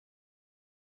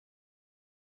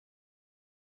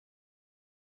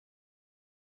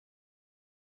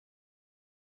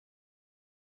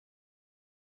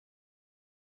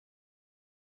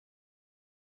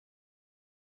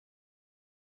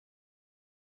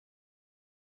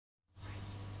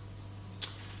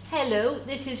Hello,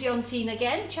 this is Jantien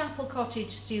again, Chapel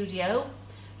Cottage Studio.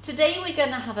 Today we're going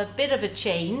to have a bit of a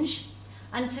change,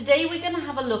 and today we're going to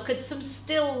have a look at some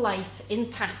still life in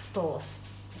pastels.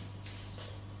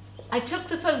 I took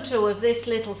the photo of this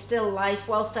little still life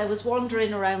whilst I was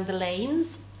wandering around the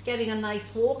lanes, getting a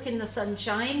nice walk in the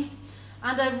sunshine,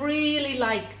 and I really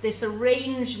like this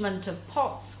arrangement of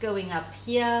pots going up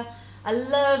here. I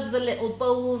love the little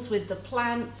bowls with the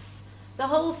plants. The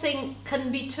whole thing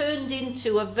can be turned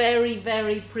into a very,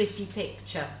 very pretty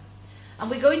picture.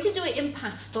 And we're going to do it in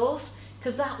pastels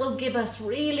because that will give us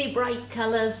really bright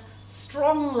colours,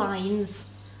 strong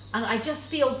lines, and I just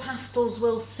feel pastels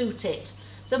will suit it.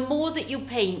 The more that you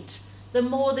paint, the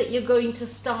more that you're going to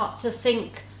start to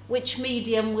think which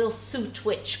medium will suit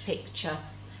which picture.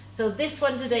 So this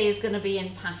one today is going to be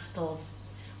in pastels.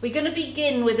 We're going to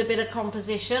begin with a bit of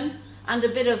composition and a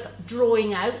bit of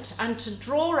drawing out, and to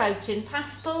draw out in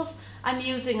pastels I'm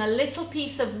using a little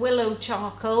piece of willow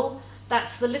charcoal.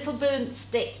 That's the little burnt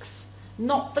sticks,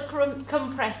 not the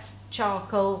compressed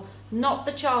charcoal, not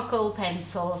the charcoal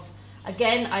pencils.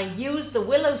 Again, I use the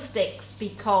willow sticks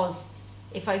because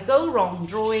if I go wrong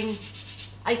drawing,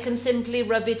 I can simply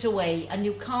rub it away, and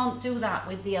you can't do that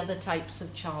with the other types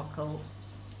of charcoal.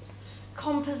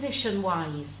 Composition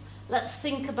wise, let's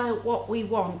think about what we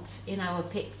want in our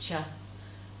picture.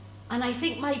 And I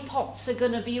think my pots are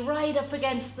going to be right up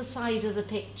against the side of the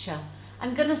picture.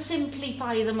 I'm going to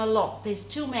simplify them a lot. There's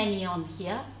too many on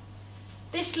here.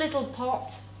 This little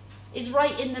pot is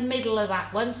right in the middle of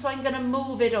that one, so I'm going to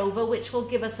move it over, which will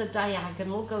give us a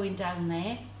diagonal going down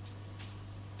there.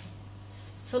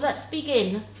 So let's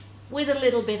begin with a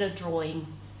little bit of drawing.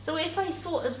 So if I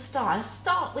sort of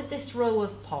start with this row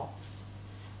of pots,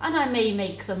 and I may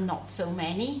make them not so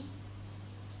many.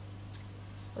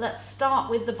 Let's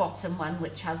start with the bottom one,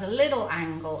 which has a little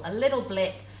angle, a little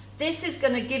blip. This is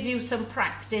going to give you some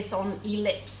practice on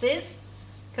ellipses,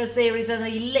 because there is an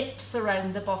ellipse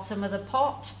around the bottom of the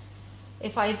pot.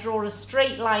 If I draw a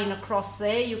straight line across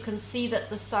there, you can see that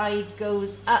the side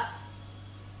goes up,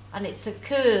 and it's a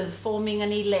curve forming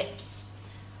an ellipse.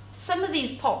 Some of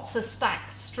these pots are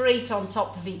stacked straight on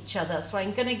top of each other, so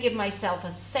I'm going to give myself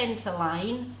a centre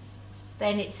line.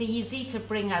 Then it's easy to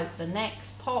bring out the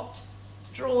next pot.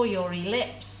 Draw your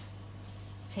ellipse,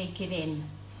 take it in,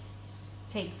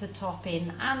 take the top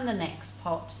in, and the next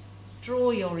pot.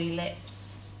 Draw your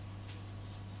ellipse,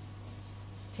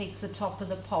 take the top of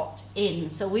the pot in.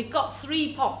 So we've got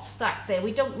 3 pots stacked there.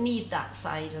 We don't need that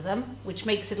side of them, which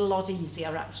makes it a lot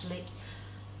easier actually.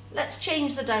 Let's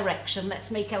change the direction.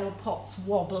 Let's make our pots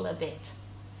wobble a bit,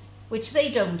 which they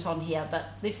don't on here, but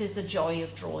this is the joy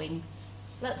of drawing.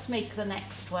 Let's make the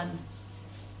next one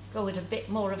go at a bit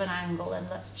more of an angle, and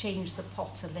let's change the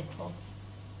pot a little.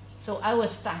 So our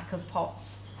stack of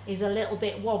pots is a little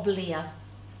bit wobblier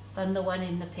than the one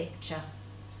in the picture.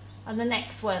 And the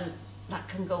next one, that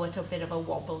can go at a bit of a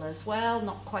wobble as well,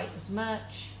 not quite as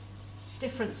much.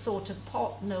 Different sort of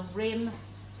pot, no rim.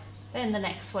 Then the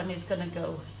next one is going to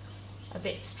go a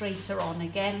bit straighter on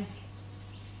again.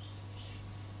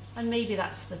 And maybe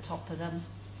that's the top of them.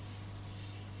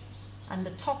 And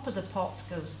the top of the pot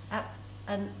goes up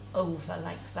and over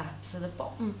like that. So the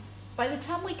bottom, by the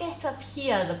time we get up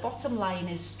here, the bottom line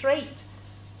is straight,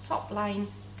 top line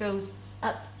goes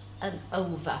up and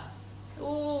over.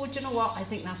 Oh, do you know what? I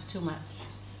think that's too much.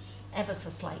 Ever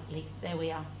so slightly. There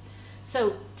we are.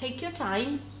 So take your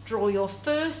time, draw your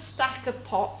first stack of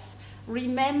pots.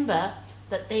 Remember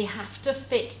that they have to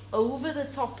fit over the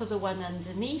top of the one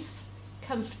underneath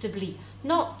comfortably,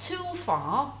 not too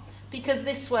far, because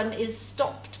this one is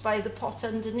stopped by the pot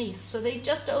underneath, so they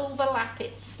just overlap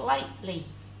it slightly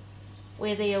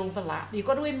where they overlap. You've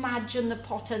got to imagine the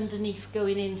pot underneath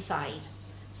going inside.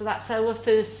 So that's our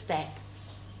first step.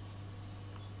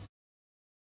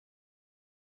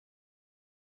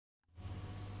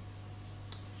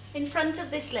 In front of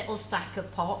this little stack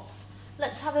of pots,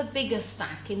 let's have a bigger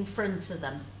stack in front of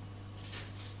them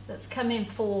that's coming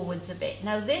forwards a bit.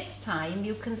 Now this time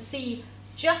you can see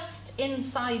just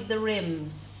inside the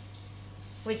rims,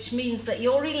 which means that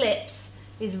your ellipse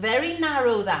is very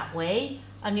narrow that way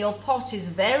and your pot is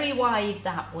very wide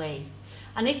that way.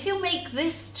 And if you make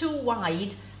this too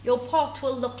wide, your pot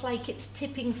will look like it's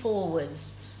tipping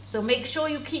forwards. So make sure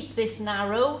you keep this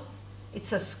narrow.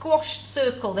 It's a squashed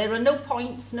circle. There are no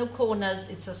points, no corners.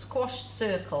 It's a squashed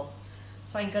circle.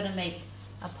 So I'm going to make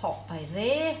a pot by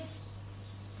there,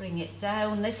 bring it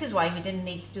down. This is why we didn't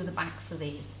need to do the backs of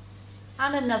these.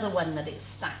 And another one that it's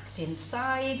stacked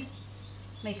inside.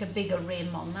 Make a bigger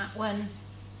rim on that one.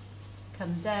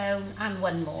 Come down, and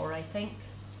one more I think.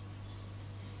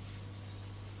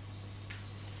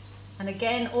 And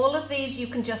again, all of these, you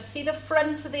can just see the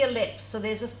front of the ellipse, so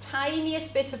there's a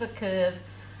tiniest bit of a curve,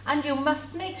 and you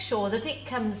must make sure that it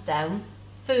comes down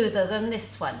further than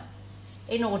this one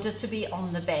in order to be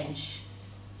on the bench.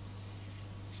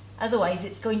 Otherwise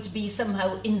it's going to be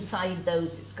somehow inside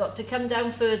those. It's got to come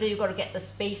down further, you've got to get the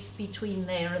space between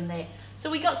there and there.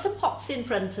 So we got some pots in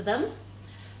front of them.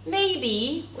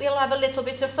 Maybe we'll have a little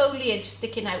bit of foliage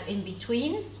sticking out in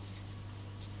between.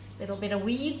 A little bit of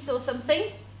weeds or something.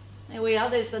 There we are,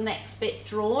 there's the next bit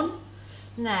drawn.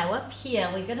 Now up here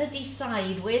we're going to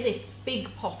decide where this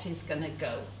big pot is going to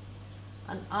go.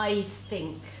 And I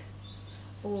think,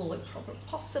 oh, we're probably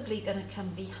possibly going to come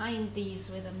behind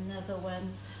these with another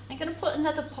one. I'm going to put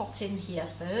another pot in here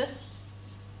first,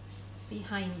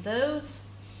 behind those.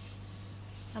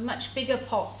 A much bigger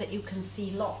pot that you can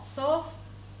see lots of.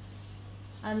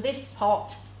 And this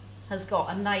pot has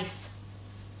got a nice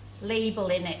label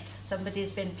in it.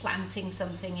 Somebody's been planting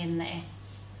something in there.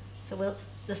 So we'll,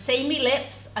 the same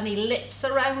ellipse, and ellipse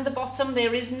around the bottom.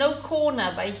 There is no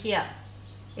corner by here.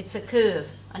 It's a curve,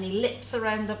 and ellipse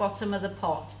around the bottom of the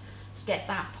pot. Let's get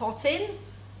that pot in.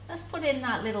 Let's put in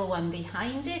that little one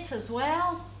behind it as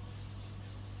well.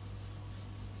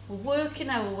 We're working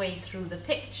our way through the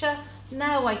picture.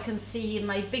 Now I can see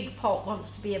my big pot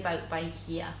wants to be about by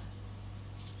here.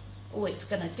 Oh, it's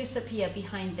going to disappear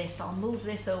behind this. I'll move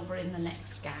this over in the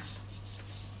next gap.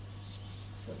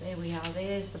 So there we are.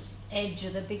 There's the edge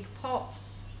of the big pot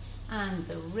and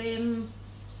the rim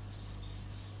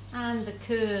and the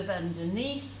curve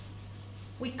underneath.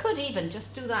 We could even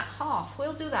just do that half.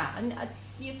 We'll do that, and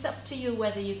it's up to you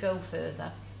whether you go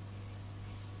further.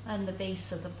 And the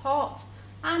base of the pot.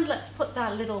 And let's put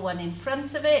that little one in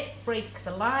front of it. Break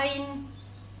the line.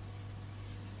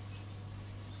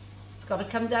 It's got to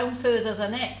come down further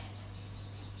than it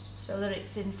so that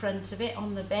it's in front of it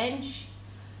on the bench.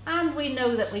 And we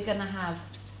know that we're going to have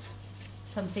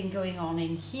something going on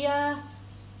in here.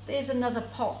 There's another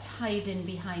pot hiding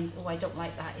behind. Oh, I don't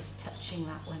like that. It's touching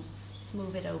that one. Let's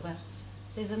move it over.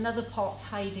 There's another pot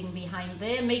hiding behind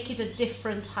there. Make it a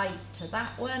different height to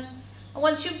that one. And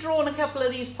once you've drawn a couple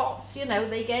of these pots, you know,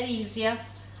 they get easier.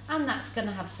 And that's going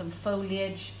to have some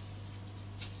foliage.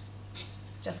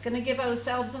 Just going to give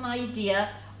ourselves an idea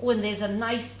when there's a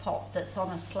nice pot that's on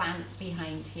a slant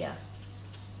behind here.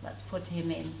 Let's put him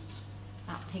in,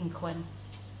 that pink one.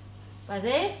 By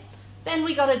there. Then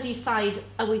we got to decide,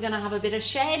 are we going to have a bit of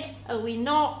shed? Are we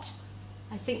not?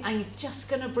 I think I'm just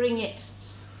going to bring it,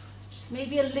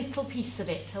 maybe a little piece of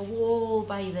it, a wall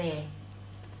by there.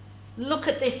 Look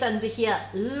at this under here.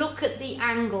 Look at the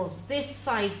angles. This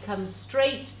side comes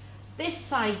straight. This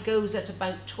side goes at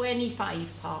about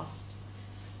 25 past.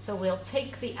 So we'll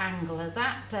take the angle of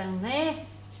that down there.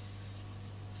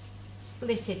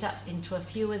 Split it up into a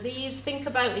few of these. Think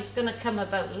about it's going to come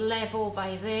about level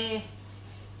by there.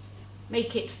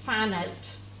 Make it fan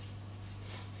out.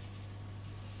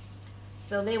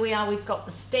 So there we are, we've got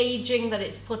the staging that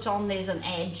it's put on. There's an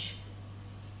edge,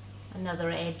 another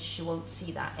edge, you won't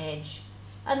see that edge.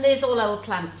 And there's all our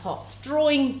plant pots.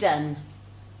 Drawing done.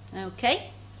 Okay.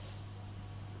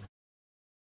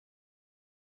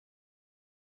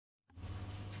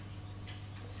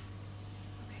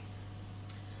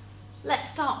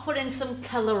 Let's start putting some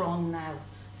colour on now.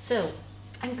 So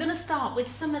I'm going to start with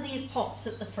some of these pots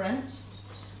at the front.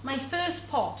 My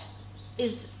first pot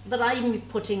that I'm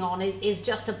putting on is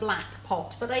just a black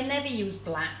pot, but I never use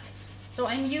black. So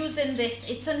I'm using this,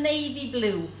 it's a navy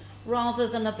blue rather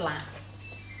than a black.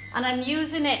 And I'm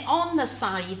using it on the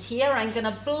side here. I'm going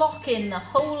to block in the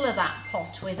whole of that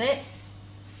pot with it.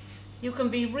 You can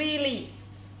be really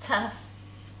tough.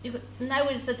 Now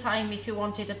is the time if you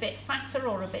want it a bit fatter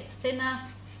or a bit thinner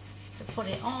to put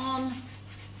it on.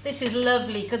 This is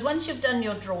lovely because once you've done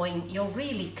your drawing, you're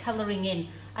really colouring in.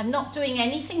 I'm not doing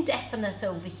anything definite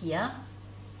over here.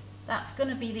 That's going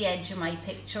to be the edge of my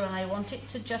picture and I want it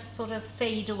to just sort of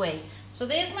fade away. So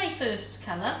there's my first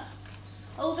colour.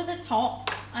 Over the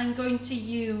top, I'm going to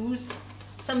use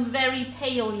some very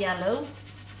pale yellow.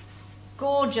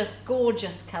 Gorgeous,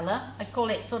 gorgeous colour. I call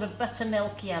it sort of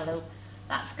buttermilk yellow.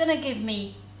 That's going to give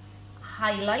me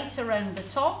highlight around the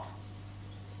top.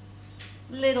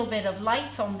 Little bit of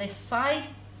light on this side.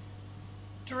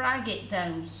 Drag it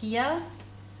down here.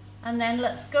 And then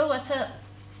let's go at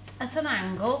an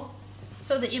angle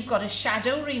so that you've got a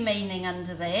shadow remaining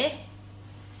under there.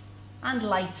 And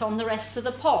light on the rest of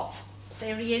the pot.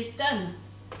 There he is done.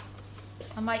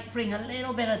 I might bring a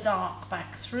little bit of dark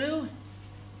back through.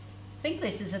 I think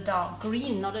this is a dark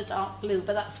green, not a dark blue,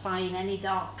 but that's fine. Any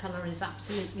dark colour is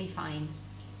absolutely fine.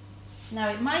 Now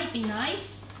it might be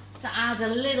nice to add a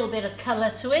little bit of colour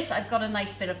to it. I've got a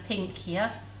nice bit of pink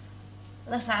here.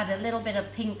 let's add a little bit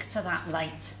of pink to that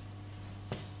light.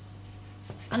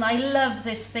 And I love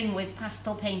this thing with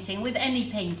pastel painting, with any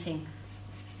painting,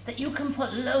 that you can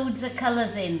put loads of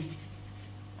colours in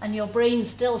and your brain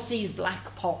still sees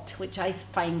black pot, which I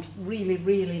find really,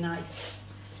 really nice.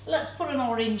 Let's put an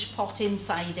orange pot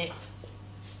inside it.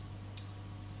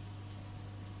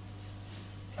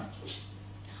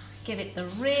 Give it the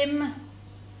rim.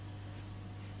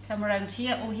 Come around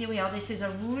here. Oh, here we are. This is a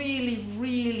really,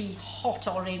 really hot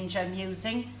orange I'm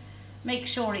using. Make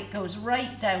sure it goes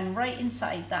right down, right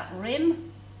inside that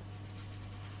rim.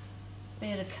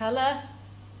 Bit of colour.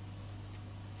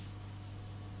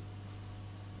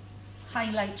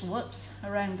 Highlight, whoops,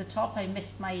 around the top. I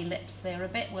missed my ellipse there a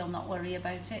bit. We'll not worry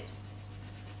about it.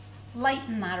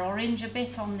 Lighten that orange a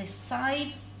bit on this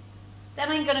side. Then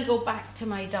I'm going to go back to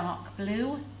my dark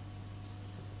blue.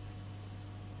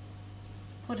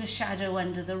 Put a shadow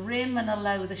under the rim and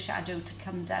allow the shadow to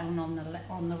come down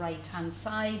on the right hand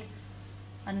side,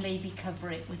 and maybe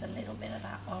cover it with a little bit of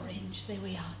that orange. There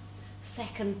we are.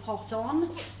 Second pot on.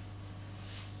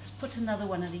 Let's put another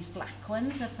one of these black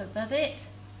ones up above it.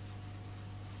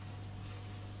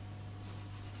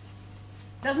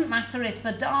 Doesn't matter if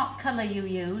the dark colour you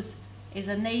use is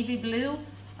a navy blue,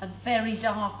 a very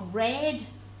dark red,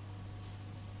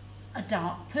 a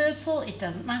dark purple, it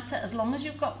doesn't matter, as long as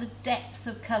you've got the depth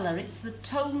of colour. It's the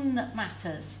tone that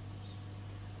matters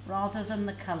rather than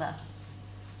the colour.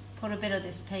 Put a bit of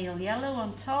this pale yellow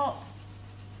on top,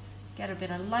 get a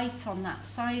bit of light on that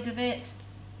side of it,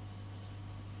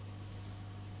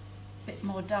 a bit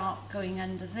more dark going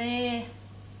under there.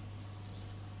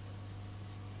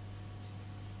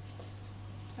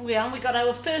 Here we are, we got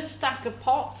our first stack of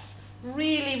pots.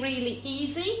 Really, really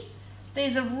easy.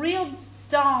 There's a real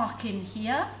dark in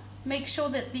here. Make sure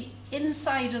that the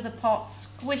inside of the pot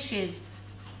squishes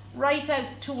right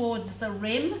out towards the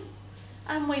rim,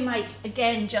 and we might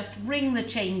again just ring the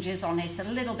changes on it a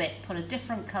little bit, put a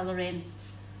different colour in.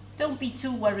 Don't be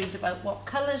too worried about what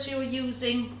colours you're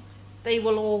using, they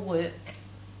will all work.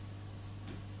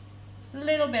 A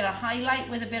little bit of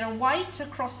highlight with a bit of white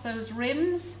across those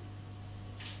rims.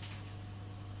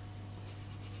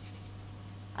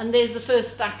 And there's the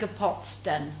first stack of pots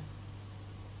done.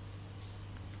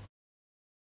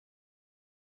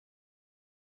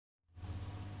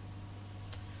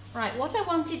 Right, what I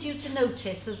wanted you to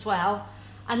notice as well,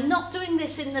 I'm not doing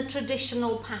this in the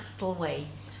traditional pastel way.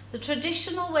 The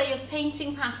traditional way of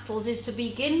painting pastels is to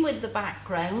begin with the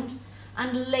background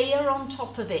and layer on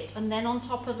top of it, and then on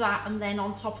top of that, and then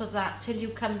on top of that, till you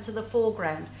come to the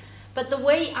foreground. But the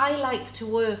way I like to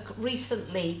work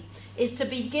recently is to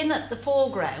begin at the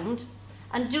foreground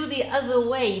and do the other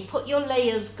way, put your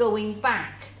layers going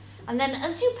back. And then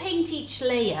as you paint each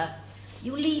layer,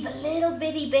 you leave a little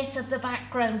bitty bit of the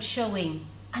background showing.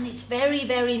 And it's very,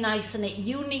 very nice, and it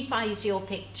unifies your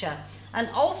picture. And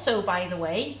also, by the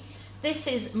way, this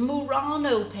is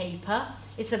Murano paper.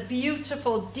 It's a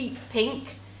beautiful deep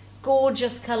pink,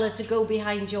 gorgeous colour to go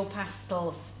behind your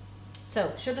pastels.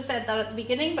 So, should have said that at the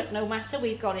beginning, but no matter,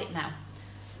 we've got it now.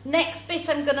 Next bit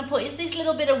I'm going to put is this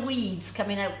little bit of weeds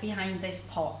coming out behind this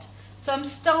pot. So I'm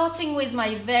starting with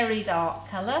my very dark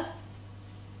colour.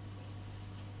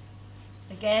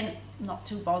 Again, not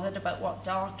too bothered about what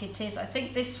dark it is. I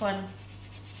think this one,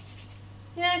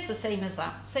 yeah, it's the same as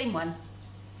that, same one.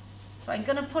 So I'm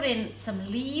going to put in some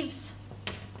leaves,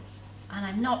 and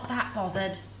I'm not that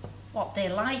bothered what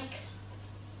they're like.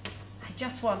 I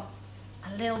just want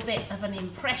a little bit of an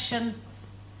impression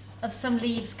of some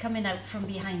leaves coming out from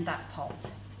behind that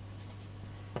pot.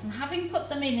 And having put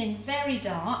them in very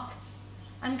dark,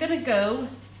 I'm going to go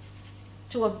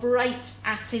to a bright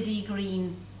acidy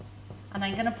green, and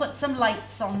I'm going to put some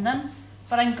lights on them,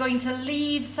 but I'm going to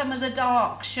leave some of the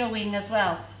dark showing as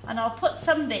well. And I'll put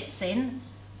some bits in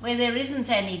where there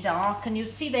isn't any dark, and you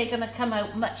see they're going to come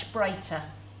out much brighter,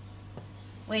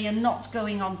 where you're not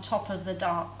going on top of the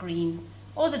dark green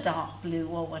or the dark blue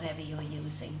or whatever you're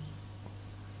using.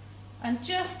 And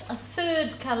just a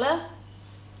third colour,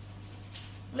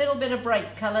 a little bit of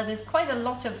bright colour. There's quite a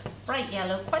lot of bright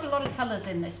yellow, quite a lot of colours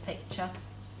in this picture.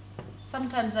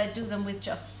 Sometimes I do them with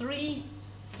just 3.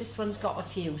 This one's got a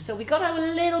few. So we got our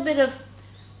little bit of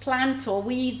plant or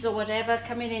weeds or whatever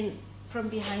coming in from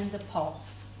behind the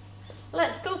pots.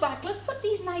 Let's go back. Let's put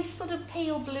these nice sort of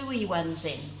pale bluey ones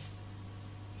in.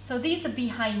 So these are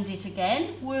behind it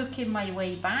again, working my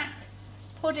way back.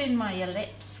 Put in my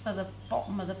ellipse for the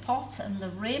bottom of the pot and the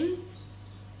rim.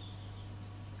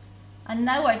 And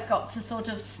now I've got to sort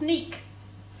of sneak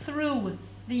through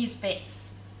these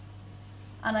bits.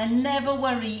 And I never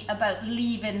worry about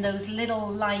leaving those little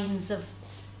lines of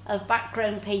of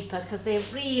background paper because they're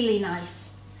really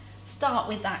nice. Start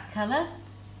with that colour,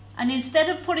 and instead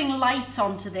of putting light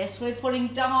onto this, we're putting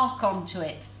dark onto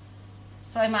it.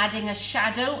 So I'm adding a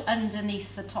shadow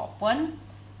underneath the top one,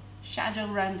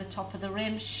 shadow around the top of the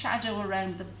rim, shadow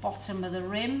around the bottom of the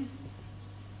rim,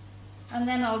 and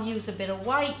then I'll use a bit of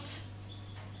white,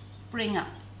 bring up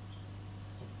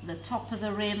the top of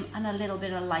the rim and a little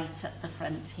bit of light at the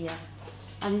front here.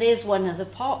 And there's one of the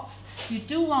pots. You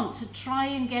do want to try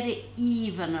and get it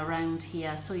even around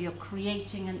here, so you're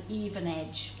creating an even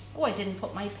edge. Oh, I didn't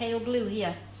put my pale blue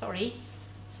here, sorry.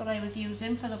 That's what I was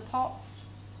using for the pots.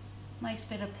 Nice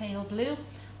bit of pale blue.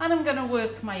 And I'm going to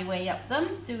work my way up them,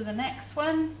 do the next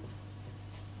one.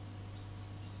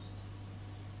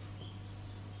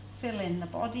 Fill in the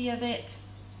body of it.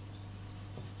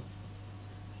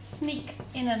 Sneak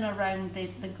in and around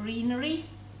the greenery.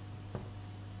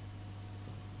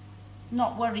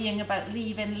 Not worrying about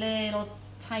leaving little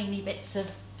tiny bits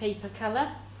of paper colour.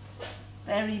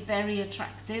 Very, very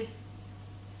attractive.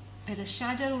 Bit of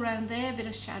shadow around there, bit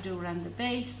of shadow around the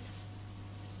base.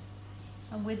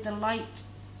 And with the light,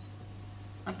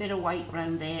 a bit of white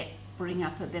around there, bring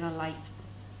up a bit of light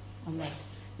on there.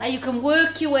 Now you can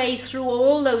work your way through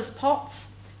all those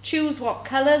pots, choose what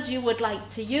colours you would like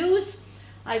to use.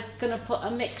 I'm going to put a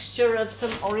mixture of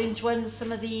some orange ones,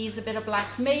 some of these, a bit of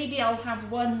black. Maybe I'll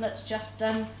have one that's just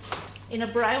done in a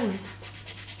brown.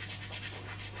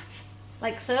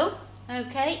 Like so,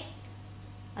 okay.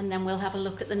 And then we'll have a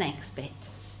look at the next bit.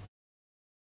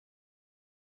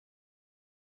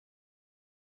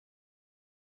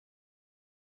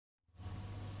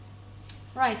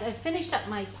 Right, I've finished up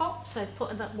my pots. I've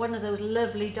put one of those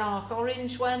lovely dark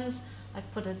orange ones.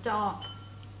 I've put a dark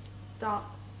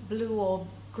blue or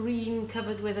green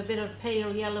covered with a bit of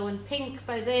pale yellow and pink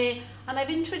by there, and I've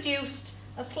introduced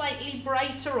a slightly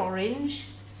brighter orange,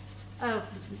 oh,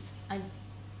 I'm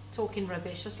talking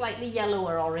rubbish, a slightly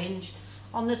yellower orange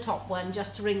on the top one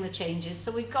just to ring the changes.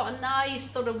 So we've got a nice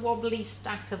sort of wobbly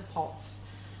stack of pots.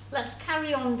 Let's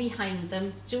carry on behind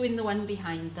them, doing the one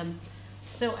behind them.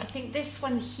 So I think this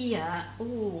one here,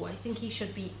 oh, I think he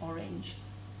should be orange.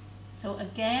 So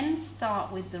again,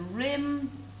 start with the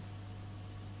rim.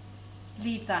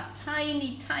 Leave that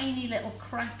tiny, tiny little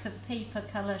crack of paper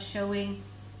colour showing,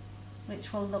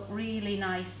 which will look really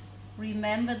nice.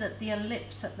 Remember that the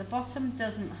ellipse at the bottom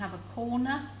doesn't have a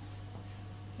corner.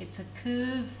 It's a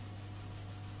curve.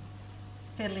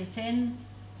 Fill it in.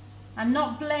 I'm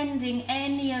not blending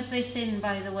any of this in,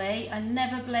 by the way. I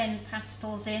never blend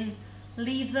pastels in.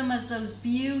 Leave them as those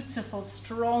beautiful,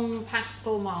 strong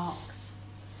pastel marks.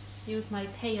 Use my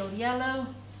pale yellow.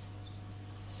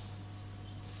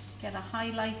 Get a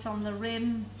highlight on the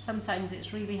rim. Sometimes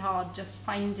it's really hard just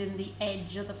finding the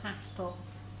edge of the pastel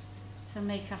to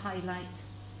make a highlight.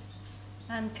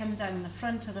 And come down the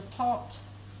front of the pot.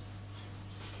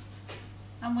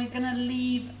 And we're going to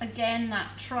leave again that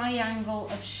triangle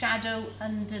of shadow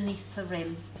underneath the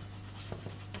rim.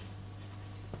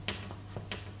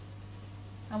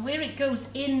 And where it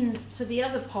goes into the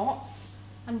other pots,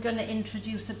 I'm going to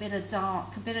introduce a bit of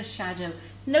dark, a bit of shadow.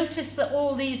 Notice that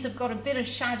all these have got a bit of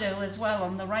shadow as well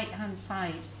on the right hand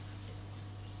side.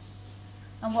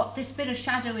 And what this bit of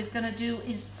shadow is going to do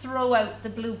is throw out the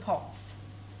blue pots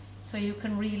so you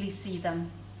can really see them.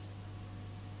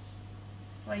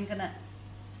 So I'm going to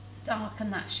darken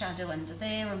that shadow under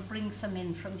there and bring some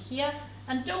in from here.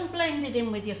 And don't blend it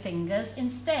in with your fingers.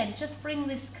 Instead, just bring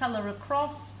this colour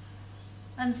across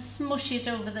and smush it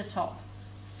over the top.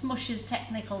 Smush is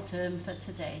technical term for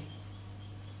today.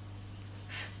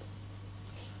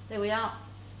 There we are.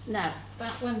 Now,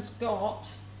 that one's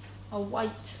got a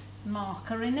white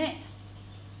marker in it.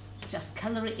 Just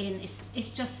colour it in.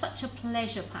 It's just such a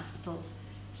pleasure, pastels.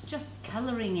 It's just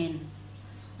colouring in.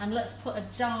 And let's put a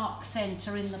dark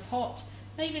centre in the pot.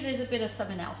 Maybe there's a bit of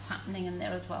something else happening in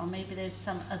there as well. Maybe there's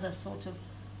some other sort of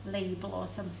label or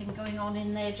something going on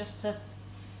in there just to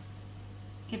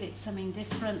give it something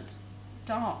different.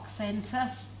 Dark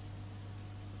centre,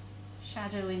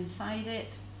 shadow inside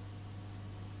it.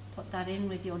 Put that in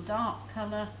with your dark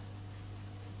colour.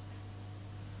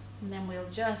 And then we'll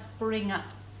just bring up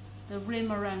the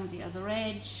rim around the other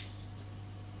edge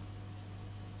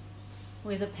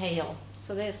with a pale.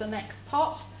 So there's the next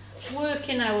pot.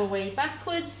 Working our way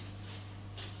backwards.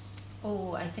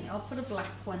 Oh, I think I'll put a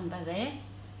black one by there.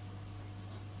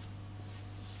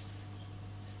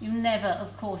 You never,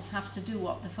 of course, have to do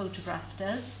what the photograph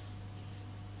does.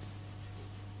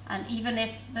 And even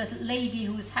if the lady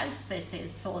whose house this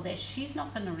is saw this, she's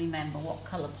not going to remember what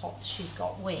colour pots she's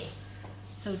got where.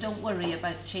 So don't worry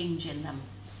about changing them.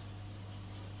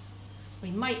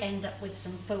 We might end up with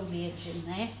some foliage in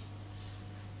there.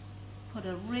 Let's put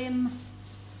a rim.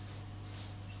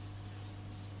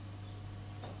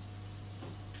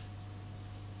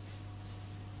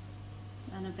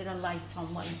 And a bit of light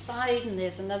on one side, and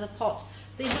there's another pot.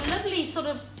 There's a lovely sort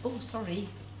of, oh sorry,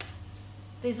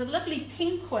 there's a lovely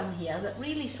pink one here that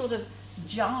really sort of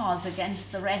jars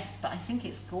against the rest, but I think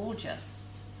it's gorgeous.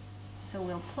 So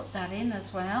we'll put that in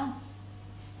as well.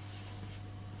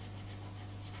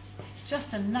 It's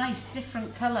just a nice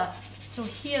different colour. So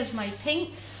here's my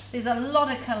pink. There's a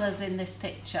lot of colours in this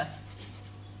picture.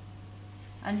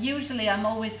 And usually I'm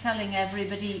always telling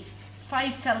everybody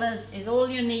 5 colours is all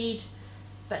you need,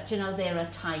 but you know, there are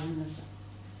times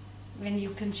when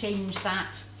you can change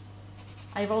that.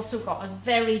 I've also got a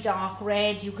very dark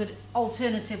red. You could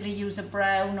alternatively use a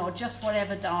brown or just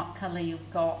whatever dark colour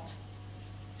you've got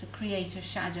to create a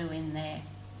shadow in there.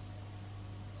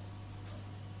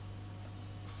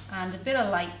 And a bit of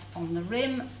light on the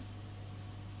rim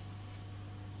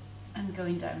and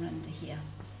going down under here.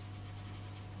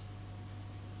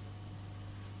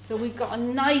 So we've got a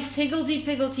nice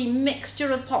higgledy-piggledy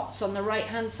mixture of pots on the right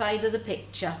hand side of the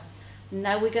picture.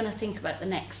 Now we're going to think about the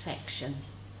next section.